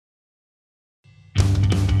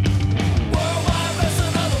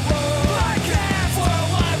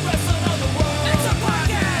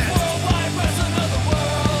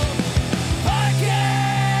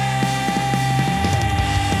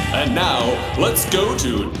let's go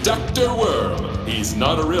to Dr. Worm. He's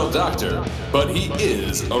not a real doctor, but he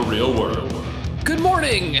is a real worm. Good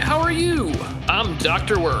morning, how are you? I'm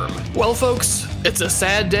Dr. Worm. Well, folks, it's a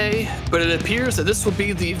sad day, but it appears that this will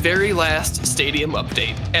be the very last stadium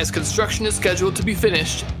update, as construction is scheduled to be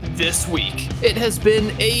finished this week. It has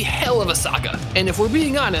been a hell of a saga, and if we're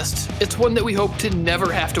being honest, it's one that we hope to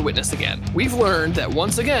never have to witness again. We've learned that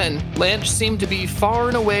once again, Lanch seemed to be far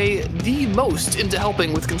and away the most into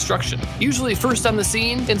helping with construction, usually first on the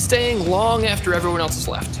scene and staying long after everyone else has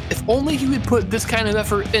left. If only he would put this kind of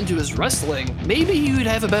effort into his wrestling, maybe he would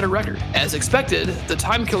have a better record. As expected, the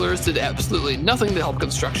Time Killers did absolutely nothing to help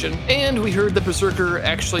construction, and we heard the Berserker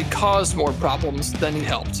actually caused more problems than he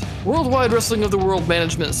helped. Worldwide Wrestling of the World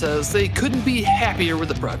management says they couldn't be happier with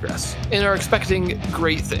the progress, and are expecting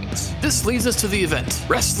great things. This leads us to the event,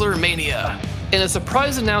 Wrestler Mania. In a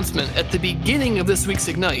surprise announcement at the beginning of this week's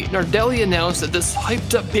Ignite, Nardelli announced that this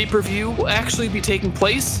hyped up pay-per-view will actually be taking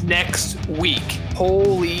place next week.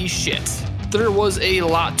 Holy shit. There was a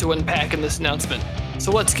lot to unpack in this announcement,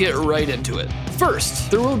 so let's get right into it. First,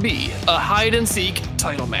 there will be a hide-and-seek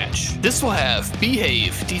title match. This will have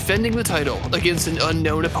Behave defending the title against an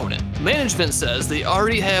unknown opponent. Management says they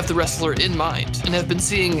already have the wrestler in mind and have been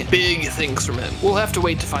seeing big things from him. We'll have to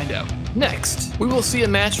wait to find out. Next, we will see a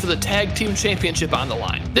match for the Tag Team Championship on the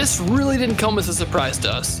line. This really didn't come as a surprise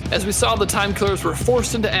to us, as we saw the Time Killers were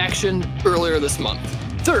forced into action earlier this month.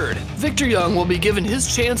 Third, Victor Young will be given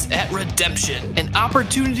his chance at redemption, an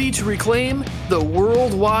opportunity to reclaim the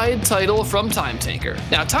worldwide title from Time Tanker.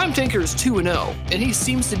 Now, Time Tanker is 2-0, and he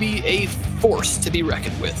seems to be a force to be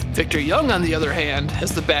reckoned with. Victor Young, on the other hand,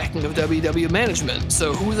 has the backing of WW management,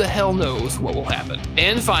 so who the hell knows what will happen.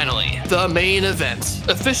 And finally, the main event.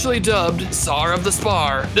 Officially dubbed Tsar of the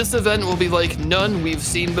Spar, this event will be like none we've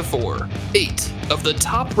seen before. 8 of the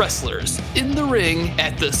top wrestlers in the ring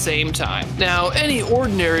at the same time. Now, any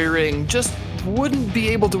ordinary ring just wouldn't be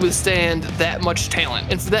able to withstand that much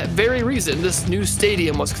talent, and for that very reason, this new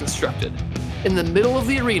stadium was constructed. In the middle of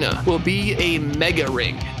the arena will be a mega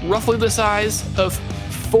ring, roughly the size of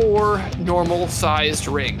 4 normal-sized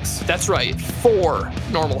rings. That's right, 4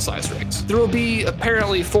 normal-sized rings. There will be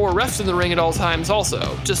apparently 4 refs in the ring at all times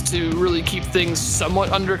also, just to really keep things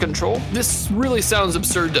somewhat under control. This really sounds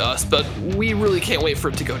absurd to us, but we really can't wait for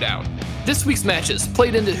it to go down. This week's matches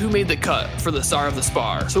played into who made the cut for the Tsar of the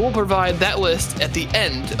Spar, so we'll provide that list at the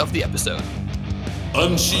end of the episode.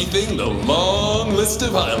 Unsheathing the long list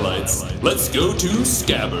of highlights, let's go to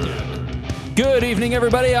Scabbard. Good evening,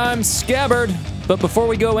 everybody. I'm Scabbard. But before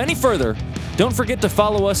we go any further, don't forget to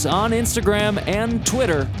follow us on Instagram and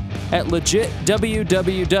Twitter at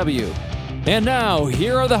LegitWWW. And now,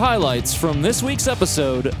 here are the highlights from this week's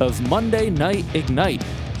episode of Monday Night Ignite.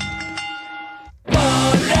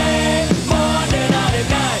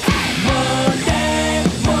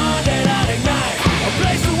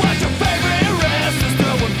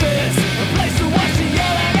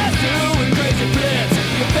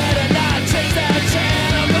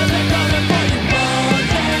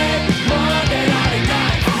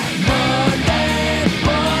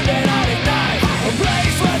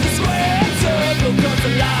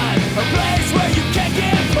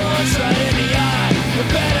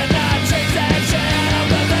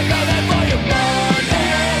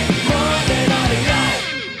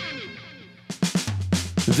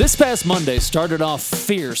 This past Monday started off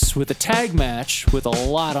fierce with a tag match with a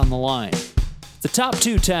lot on the line. The top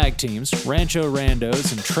 2 tag teams, Rancho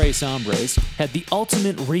Randos and Tres Hombres, had the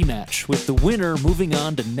ultimate rematch, with the winner moving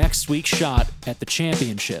on to next week's shot at the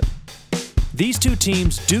championship. These 2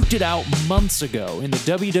 teams duked it out months ago in the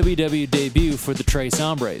WWW debut for the Tres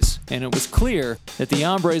Hombres, and it was clear that the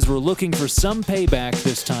Hombres were looking for some payback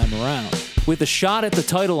this time around. With a shot at the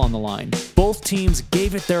title on the line, both teams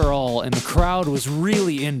gave it their all, and the crowd was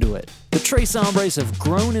really into it. The Tres Hombres have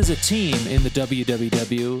grown as a team in the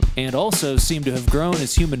WWW, and also seem to have grown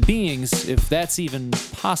as human beings, if that's even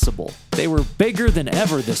possible. They were bigger than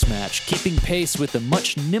ever this match, keeping pace with the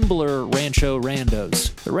much nimbler Rancho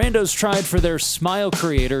Randos. The Randos tried for their Smile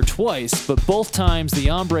Creator twice, but both times the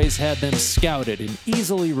Hombres had them scouted and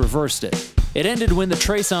easily reversed it. It ended when the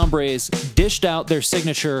Tres Hombres dished out their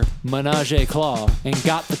signature Menage a Claw and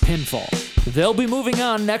got the pinfall. They'll be moving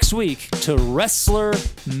on next week to Wrestler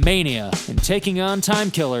Mania and taking on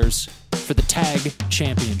Time Killers for the Tag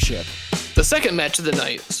Championship. The second match of the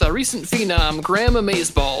night saw recent phenom Graham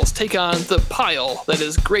Amazeballs take on the pile that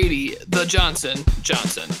is Grady the Johnson.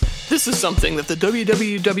 This is something that the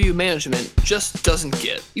WWW management just doesn't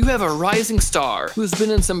get. You have a rising star who's been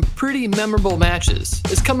in some pretty memorable matches,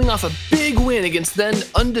 is coming off a big win against then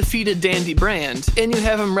undefeated Dandy Brand, and you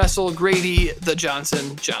have him wrestle Grady the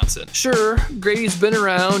Johnson. Sure, Grady's been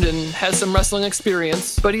around and has some wrestling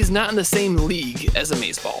experience, but he's not in the same league as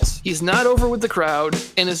Amazeballs. He's not over with the crowd,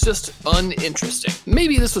 and is just uninteresting.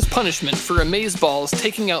 Maybe this was punishment for Amazeballs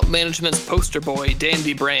taking out management's poster boy,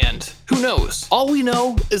 Dandy Brand. Who knows? All we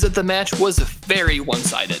know is that the match was very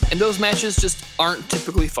one-sided, and those matches just aren't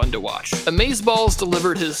typically fun to watch. Amazeballs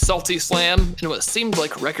delivered his salty slam in what seemed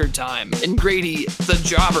like record time, and Grady, the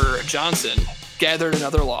Jobber Johnson, gathered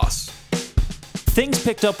another loss. Things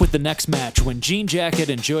picked up with the next match when Jean Jacket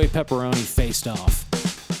and Joey Pepperoni faced off.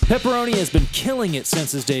 Pepperoni has been killing it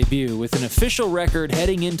since his debut, with an official record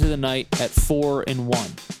heading into the night at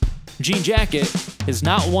 4-1. Jean Jacket is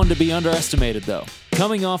not one to be underestimated, though,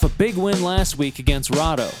 coming off a big win last week against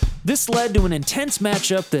Rado. This led to an intense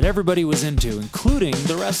matchup that everybody was into, including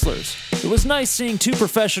the wrestlers. It was nice seeing two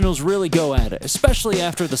professionals really go at it, especially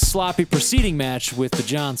after the sloppy preceding match with the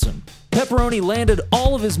Johnson. Pepperoni landed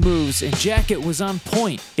all of his moves and Jacket was on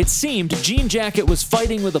point. It seemed Jean Jacket was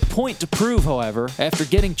fighting with a point to prove, however, after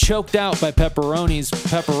getting choked out by Pepperoni's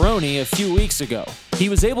Pepperoni a few weeks ago. He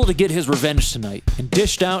was able to get his revenge tonight and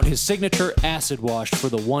dished out his signature acid wash for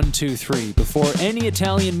the 1-2-3 before any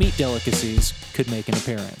Italian meat delicacies could make an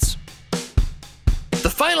appearance. The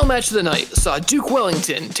final match of the night saw Duke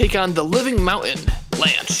Wellington take on the Living Mountain,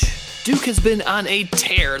 Lanch. Duke has been on a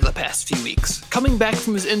tear the past few weeks, coming back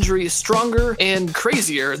from his injury stronger and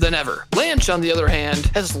crazier than ever. Lanch, on the other hand,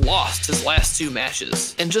 has lost his last two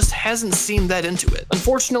matches and just hasn't seemed that into it.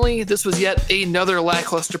 Unfortunately, this was yet another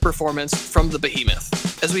lackluster performance from the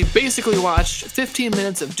Behemoth, as we basically watched 15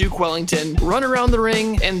 minutes of Duke Wellington run around the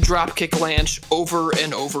ring and dropkick Lanch over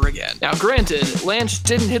and over again. Now granted, Lanch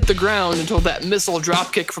didn't hit the ground until that missile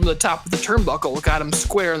dropkick from the top of the turnbuckle got him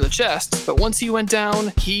square in the chest, but once he went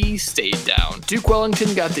down, he stayed down. Duke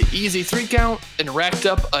Wellington got the easy 3 count and racked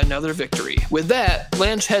up another victory. With that,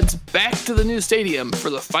 Lanch heads back to the new stadium for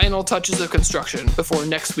the final touches of construction before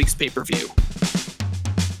next week's pay-per-view.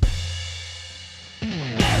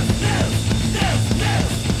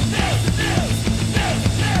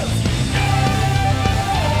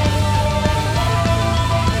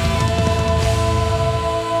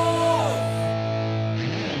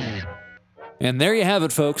 And there you have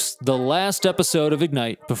it, folks, the last episode of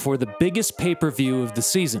Ignite before the biggest pay-per-view of the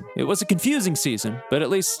season. It was a confusing season, but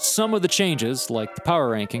at least some of the changes, like the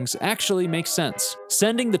power rankings, actually make sense.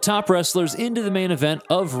 Sending the top wrestlers into the main event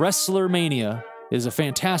of WrestlerMania is a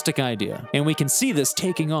fantastic idea, and we can see this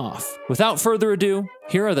taking off. Without further ado,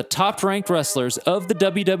 here are the top-ranked wrestlers of the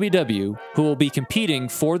WWW who will be competing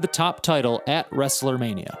for the top title at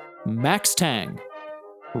WrestlerMania. Max Tang,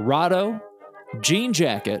 Rado, Jean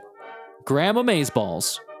Jacket, Graham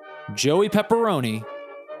Amazeballs, Joey Pepperoni,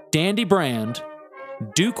 Dandy Brand,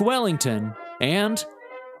 Duke Wellington, and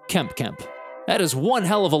Kemp. That is one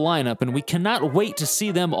hell of a lineup, and we cannot wait to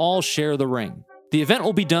see them all share the ring. The event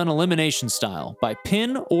will be done elimination style, by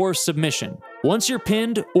pin or submission. Once you're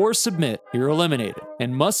pinned or submit, you're eliminated,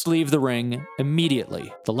 and must leave the ring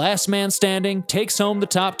immediately. The last man standing takes home the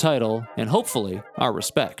top title, and hopefully, our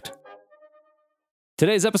respect.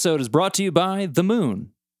 Today's episode is brought to you by The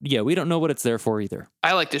Moon. Yeah, we don't know what it's there for either.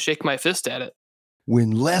 I like to shake my fist at it. When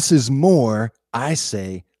less is more, I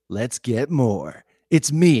say, let's get more.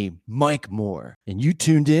 It's me, Mike Moore, and you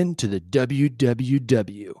tuned in to the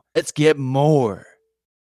WWW. Let's get more.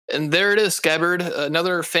 And there it is, Scabbard.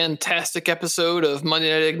 Another fantastic episode of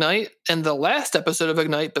Monday Night Ignite, and the last episode of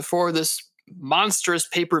Ignite before this monstrous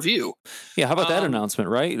pay-per-view. Yeah, how about that announcement,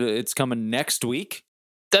 right? It's coming next week.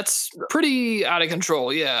 That's pretty out of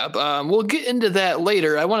control, yeah. We'll get into that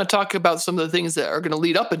later. I want to talk about some of the things that are going to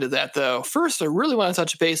lead up into that, though. First, I really want to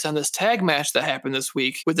touch base on this tag match that happened this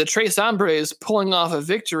week, with the Tres Hombres pulling off a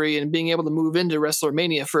victory and being able to move into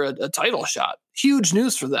WrestlerMania for a title shot. Huge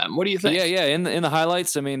news for them. What do you think? Yeah. In the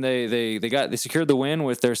highlights, I mean, they secured the win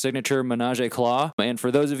with their signature Menage a Claw. And for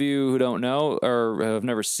those of you who don't know or have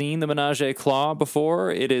never seen the Menage a Claw before,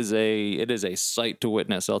 it is a sight to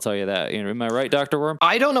witness. I'll tell you that. Am I right, Dr. Worm?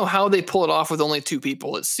 I don't know how they pull it off with only 2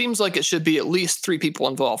 people. It seems like it should be at least 3 people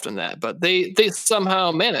involved in that, but they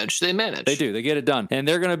somehow manage. They manage. They do. They get it done. And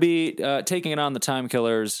they're going to be taking it on the Time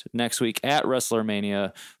Killers next week at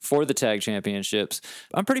WrestlerMania for the tag championships.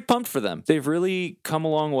 I'm pretty pumped for them. They've really come a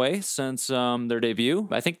long way since their debut.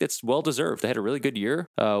 I think that's well deserved. They had a really good year.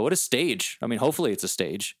 What a stage! I mean, hopefully it's a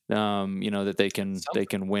stage. That they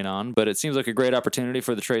can win on. But it seems like a great opportunity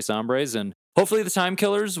for the Tres Hombres, and hopefully the Time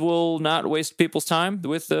Killers will not waste people's time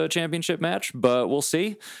with the championship match. But we'll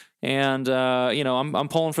see. And, I'm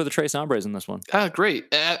pulling for the Tres Hombres in this one.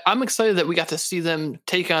 Great. I'm excited that we got to see them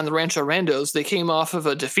take on the Rancho Randos. They came off of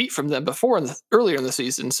a defeat from them before earlier in the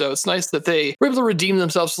season. So it's nice that they were able to redeem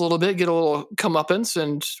themselves a little bit, get a little comeuppance.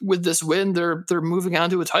 And with this win, they're moving on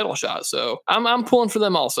to a title shot. So I'm pulling for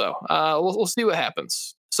them also. We'll see what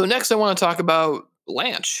happens. So next I want to talk about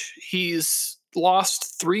Lance. He's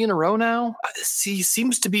lost 3 in a row now. He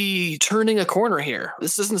seems to be turning a corner here.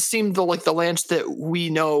 This doesn't seem like the Lance that we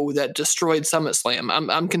know that destroyed SummitSlam.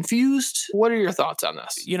 I'm confused. What are your thoughts on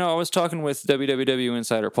this? I was talking with WWW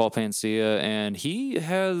insider Paul Pancia, and he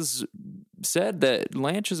has said that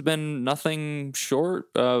Lance has been nothing short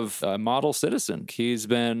of a model citizen. He's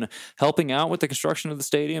been helping out with the construction of the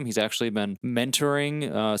stadium. He's actually been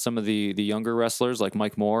mentoring some of the younger wrestlers like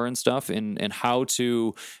Mike Moore and stuff in how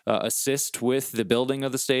to assist with the building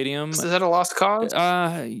of the stadium. Is that a lost cause?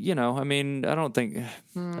 I don't think...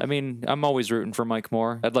 I'm always rooting for Mike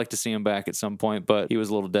Moore. I'd like to see him back at some point, but he was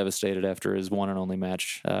a little devastated after his one and only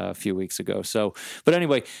match a few weeks ago. So, but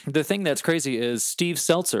anyway, the thing that's crazy is Steve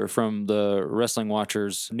Seltzer from the Wrestling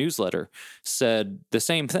Watchers newsletter said the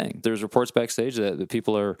same thing. There's reports backstage that the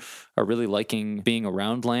people are really liking being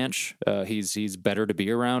around Lance. He's better to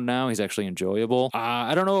be around now. He's actually enjoyable.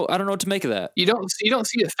 I don't know what to make of that. You don't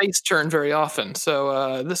see a face turn very often,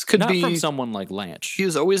 so this could not be from someone like Lance. He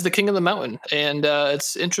was always the king of the mountain, and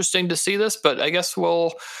it's interesting to see this. But I guess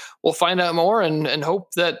we'll find out more and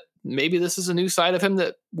hope that maybe this is a new side of him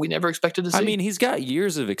that we never expected to see. I mean, he's got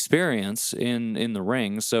years of experience in the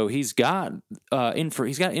ring, so he's got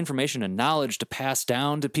information and knowledge to pass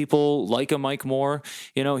down to people like a Mike Moore.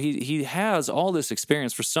 He has all this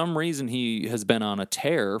experience. For some reason, he has been on a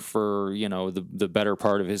tear for the better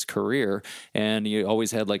part of his career, and he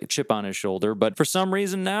always had like a chip on his shoulder. But for some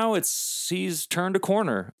reason now, he's turned a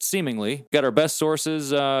corner. Seemingly, got our best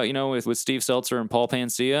sources, with Steve Seltzer and Paul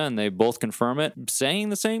Pancia, and they both confirm it, saying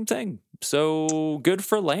the same thing. So good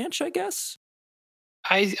for Lance, I guess.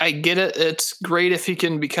 I get it. It's great if he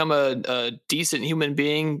can become a decent human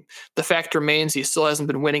being. The fact remains he still hasn't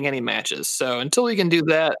been winning any matches. So until he can do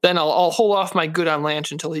that, then I'll hold off my good on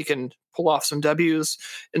Lance until he can pull off some W's.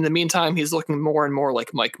 In the meantime, he's looking more and more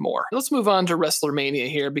like Mike Moore. Let's move on to WrestleMania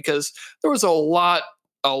here, because there was a lot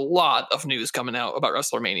of news coming out about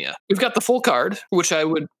WrestleMania. We've got the full card, which I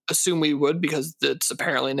would assume we would because it's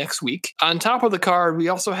apparently next week. On top of the card, we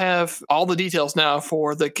also have all the details now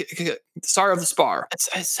for the Tsar of the Spar.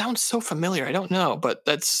 It sounds so familiar. I don't know, but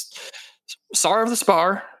that's Tsar of the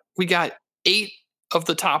Spar. We got 8 of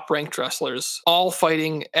the top ranked wrestlers all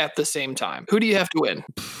fighting at the same time. Who do you have to win?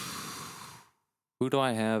 Who do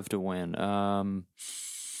I have to win?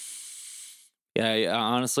 Yeah,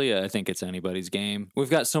 honestly, I think it's anybody's game. We've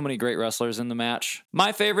got so many great wrestlers in the match.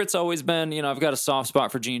 My favorite's always been, I've got a soft spot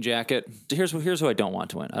for Gene Jacket. Here's who I don't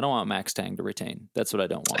want to win. I don't want Max Tang to retain. That's what I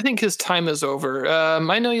don't want. I think his time is over.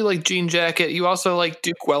 I know you like Gene Jacket. You also like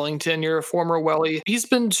Duke Wellington. You're a former Welly. He's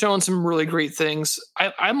been showing some really great things.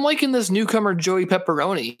 I'm liking this newcomer, Joey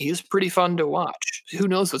Pepperoni. He's pretty fun to watch. Who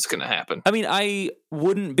knows what's going to happen? I mean, I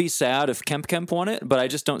wouldn't be sad if Kemp won it, but I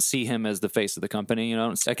just don't see him as the face of the company.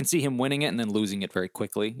 I can see him winning it and then losing it very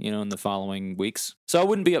quickly, in the following weeks. So I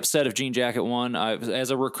wouldn't be upset if Gene Jacket won. As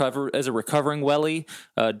a recovering Welly,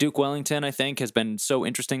 Duke Wellington, I think, has been so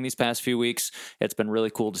interesting these past few weeks. It's been really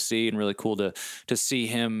cool to see and really cool to see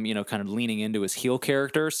him, kind of leaning into his heel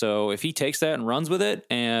character. So if he takes that and runs with it,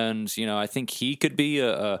 and I think he could be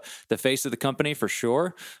the face of the company for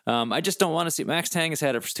sure. I just don't want to see Max Tang has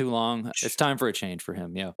had it for too long. It's time for a change for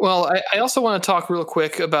him. Yeah. Well, I also want to talk real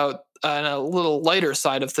quick about on a little lighter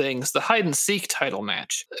side of things, the hide and seek title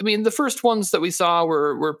match. I mean, the first ones that we saw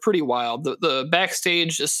were pretty wild. The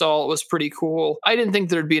backstage assault was pretty cool. I didn't think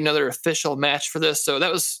there'd be another official match for this, so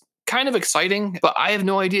that was kind of exciting, but I have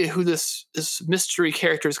no idea who this mystery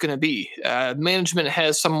character is going to be. Management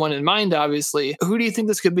has someone in mind, obviously. Who do you think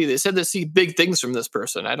this could be? They said they see big things from this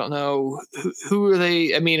person. I don't know. Who are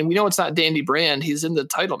they? I mean, we know it's not Dandy Brand. He's in the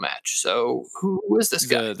title match. So who is this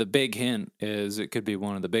guy? The big hint is it could be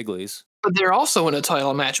one of the biglies. But they're also in a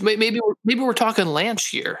title match. Maybe we're talking Lance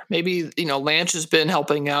here. Maybe, Lance has been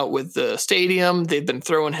helping out with the stadium. They've been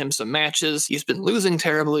throwing him some matches. He's been losing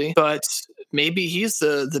terribly, but maybe he's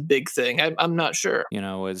the big thing. I'm not sure.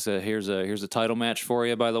 Here's a title match for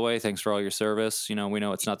you, by the way. Thanks for all your service. We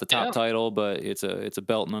know it's not the top title, but it's a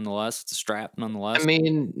belt nonetheless. It's a strap nonetheless. I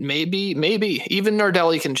mean, maybe even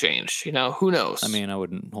Nardelli can change. Who knows? I mean, I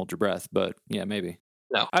wouldn't hold your breath, but yeah, maybe.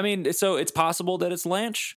 No. I mean, so it's possible that it's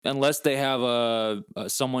Lance, unless they have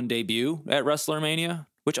someone debut at WrestleMania,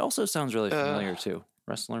 which also sounds really familiar too.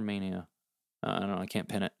 WrestleMania. I don't know. I can't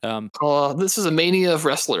pin it. This is a mania of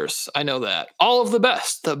wrestlers. I know that. All of the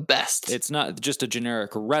best. The best. It's not just a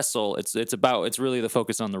generic wrestle. It's really the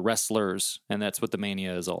focus on the wrestlers, and that's what the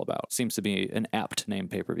Mania is all about. Seems to be an apt name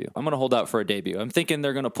pay-per-view. I'm going to hold out for a debut. I'm thinking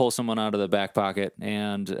they're going to pull someone out of the back pocket,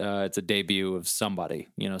 and it's a debut of somebody.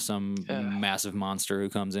 Some massive monster who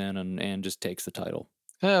comes in and just takes the title.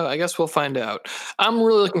 I guess we'll find out. I'm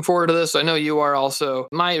really looking forward to this. I know you are also.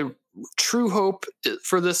 My true hope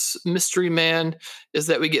for this mystery man is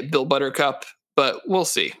that we get Bill Buttercup, but we'll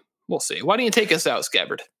see. We'll see. Why don't you take us out,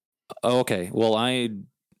 Scabbard? Okay. Well, I'm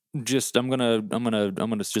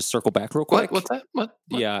gonna just circle back real quick. What's that? What?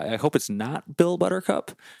 Yeah, I hope it's not Bill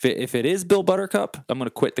Buttercup. If it is Bill Buttercup, I'm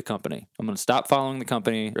gonna quit the company. I'm gonna stop following the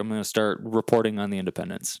company. I'm gonna start reporting on the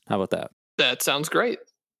independents. How about that? That sounds great.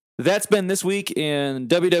 That's been this week in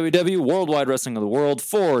WWW Worldwide Wrestling of the World.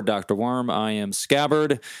 For Dr. Worm, I am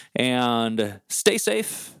Scabbard, and stay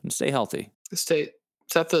safe and stay healthy. Is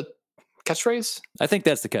that the catchphrase? I think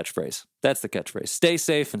that's the catchphrase. That's the catchphrase. Stay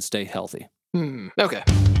safe and stay healthy. Okay.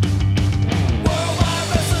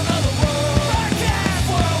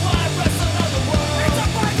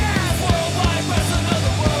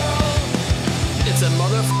 It's a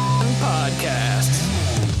motherfucking podcast.